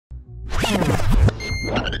Why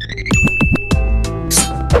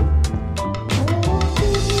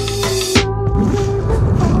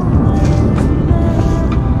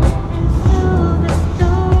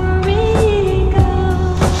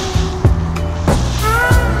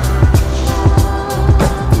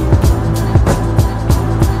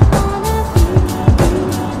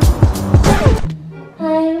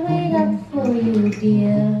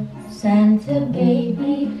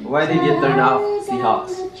did you turn off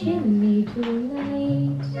Seahawks?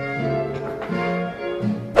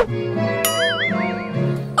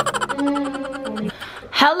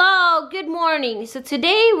 Hello, good morning. So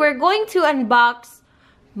today we're going to unbox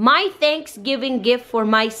my Thanksgiving gift for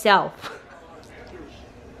myself.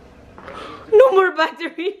 No more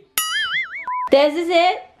battery. This is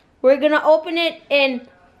it. We're gonna open it in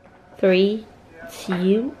 3,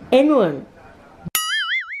 2, and 1.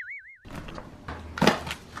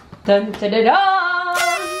 Dun, dun, dun, dun,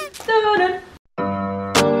 dun, dun.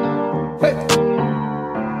 Hey.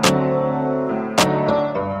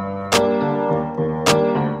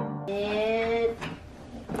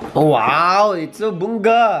 Oh, wow, it's so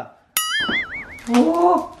bunga.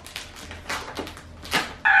 Oh.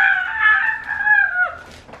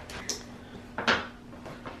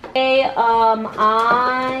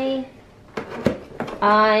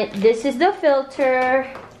 Okay, this is the filter.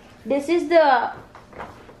 This is the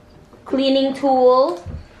cleaning tool.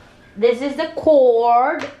 This is the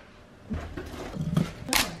cord.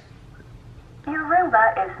 Your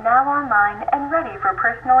Roomba is now online and ready for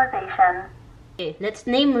personalization. Okay, let's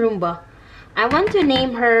name Roomba. I want to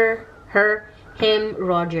name him,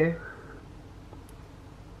 Roger.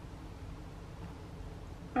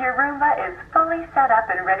 Your Roomba is fully set up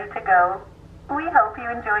and ready to go. We hope you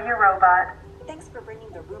enjoy your robot. Thanks for bringing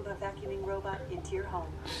the Roomba vacuuming robot into your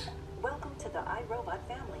home. Welcome to the iRobot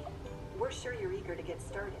family. We're sure you're eager to get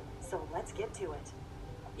started, so let's get to it.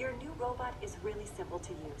 Your new robot is really simple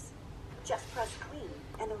to use. Just press clean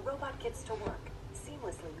and the robot gets to work,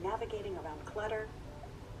 seamlessly navigating around clutter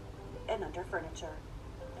and under furniture.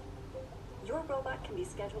 Your robot can be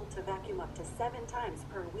scheduled to vacuum up to 7 times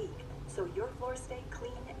per week, so your floors stay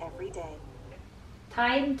clean every day.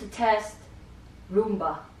 Time to test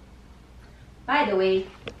Roomba. By the way,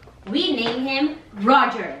 we name him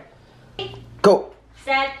Roger. Go.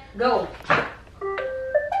 Set, go.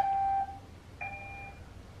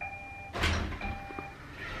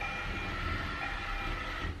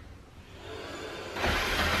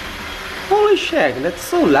 Holy shit, that's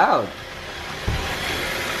so loud.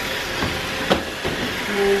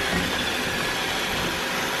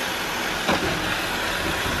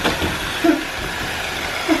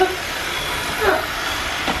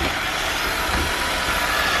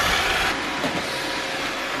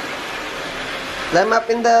 Climb up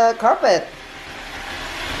in the carpet.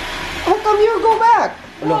 How come you go back?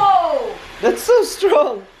 Whoa! That's so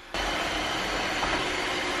strong.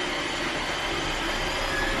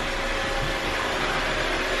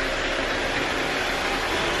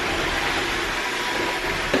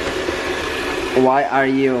 Why are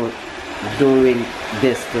you doing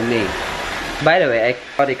this to me? By the way, I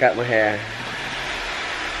already cut my hair.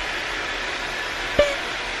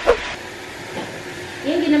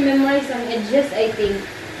 You're gonna memorize some edges, I think.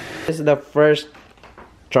 This is the first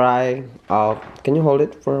try of... Can you hold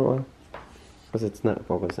it for a while? Because it's not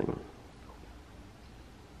focusing.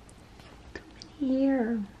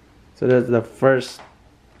 Here. So that's the first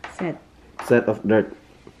set of dirt.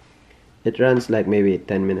 It runs like maybe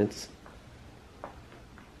 10 minutes.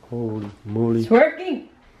 Holy moly. It's working!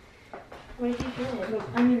 Where did you do it?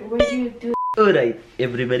 I mean, where do you do it? Alright,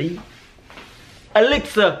 everybody.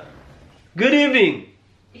 Alexa, good evening.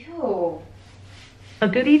 Ew. A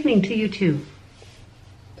good evening to you too.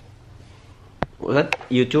 What?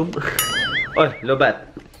 YouTube? Oh, lobat.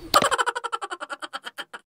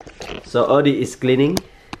 So Ode is cleaning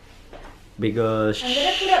because... I'm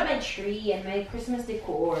gonna put up my tree and my Christmas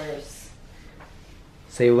decors.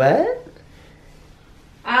 Say what?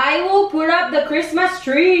 I will put up the Christmas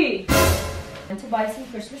tree! I want to buy some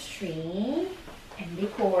Christmas tree and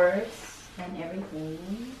decors and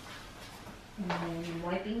everything. And then I'm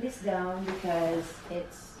wiping this down because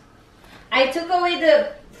it's... I took away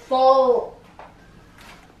the fall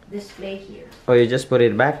display here. Oh, you just put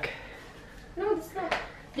it back? No, it's not.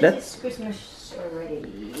 This That's... is Christmas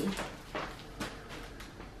already.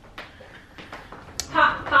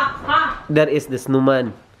 Ha ha ha! That is the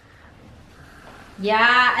snowman.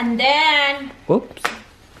 Yeah, and then... Oops.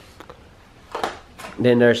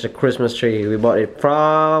 Then there's the Christmas tree. We bought it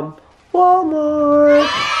from Walmart.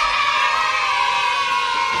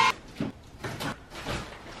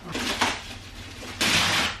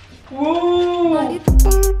 Whoa!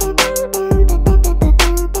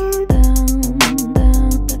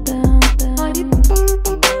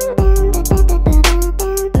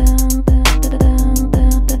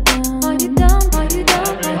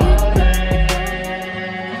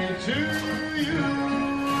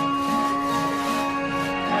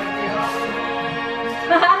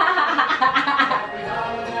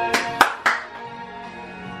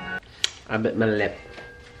 I bit my lip.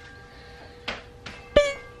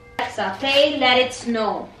 Alexa, play Let It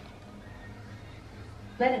Snow.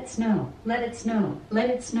 Let It Snow, Let It Snow, Let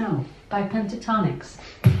It Snow by Pentatonics.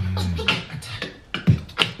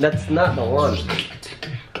 That's not the one.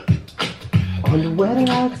 On the weather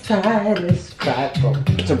outside is frightful.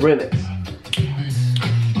 It's a remix.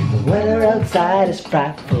 The weather outside is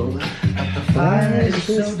frightful. The fire is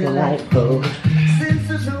just delightful. Since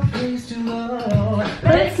there's no place to go.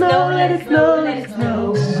 Let it snow, let it snow, let it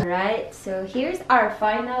snow. Alright, so here's our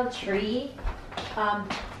final tree.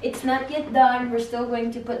 It's not yet done. We're still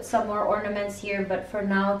going to put some more ornaments here, but for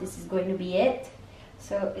now, this is going to be it.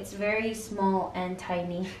 So it's very small and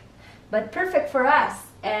tiny, but perfect for us.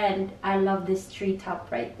 And I love this tree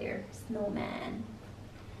top right there, snowman.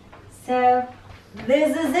 So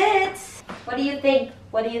this is it. What do you think?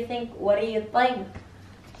 What do you think? What do you think?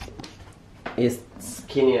 It's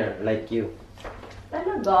skinnier like you.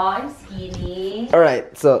 Talaga, I'm skinny.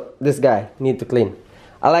 Alright, so this guy need to clean.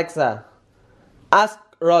 Alexa, ask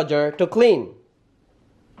Roger to clean.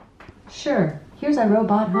 Sure, here's our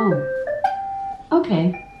robot home.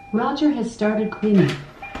 Okay, Roger has started cleaning.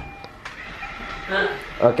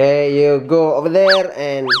 Okay, you go over there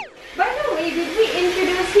and... By the way, did we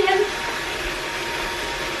introduce him?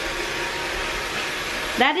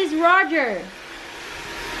 That is Roger.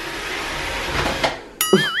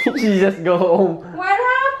 She just go home. What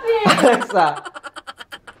happened?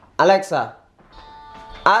 Alexa,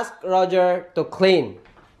 ask Roger to clean.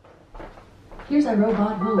 Here's our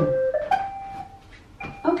robot home.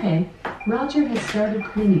 Okay, Roger has started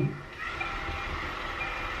cleaning.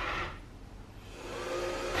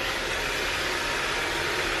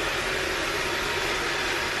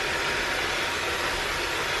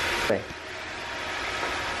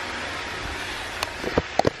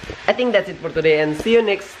 I think that's it for today and see you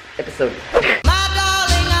next episode.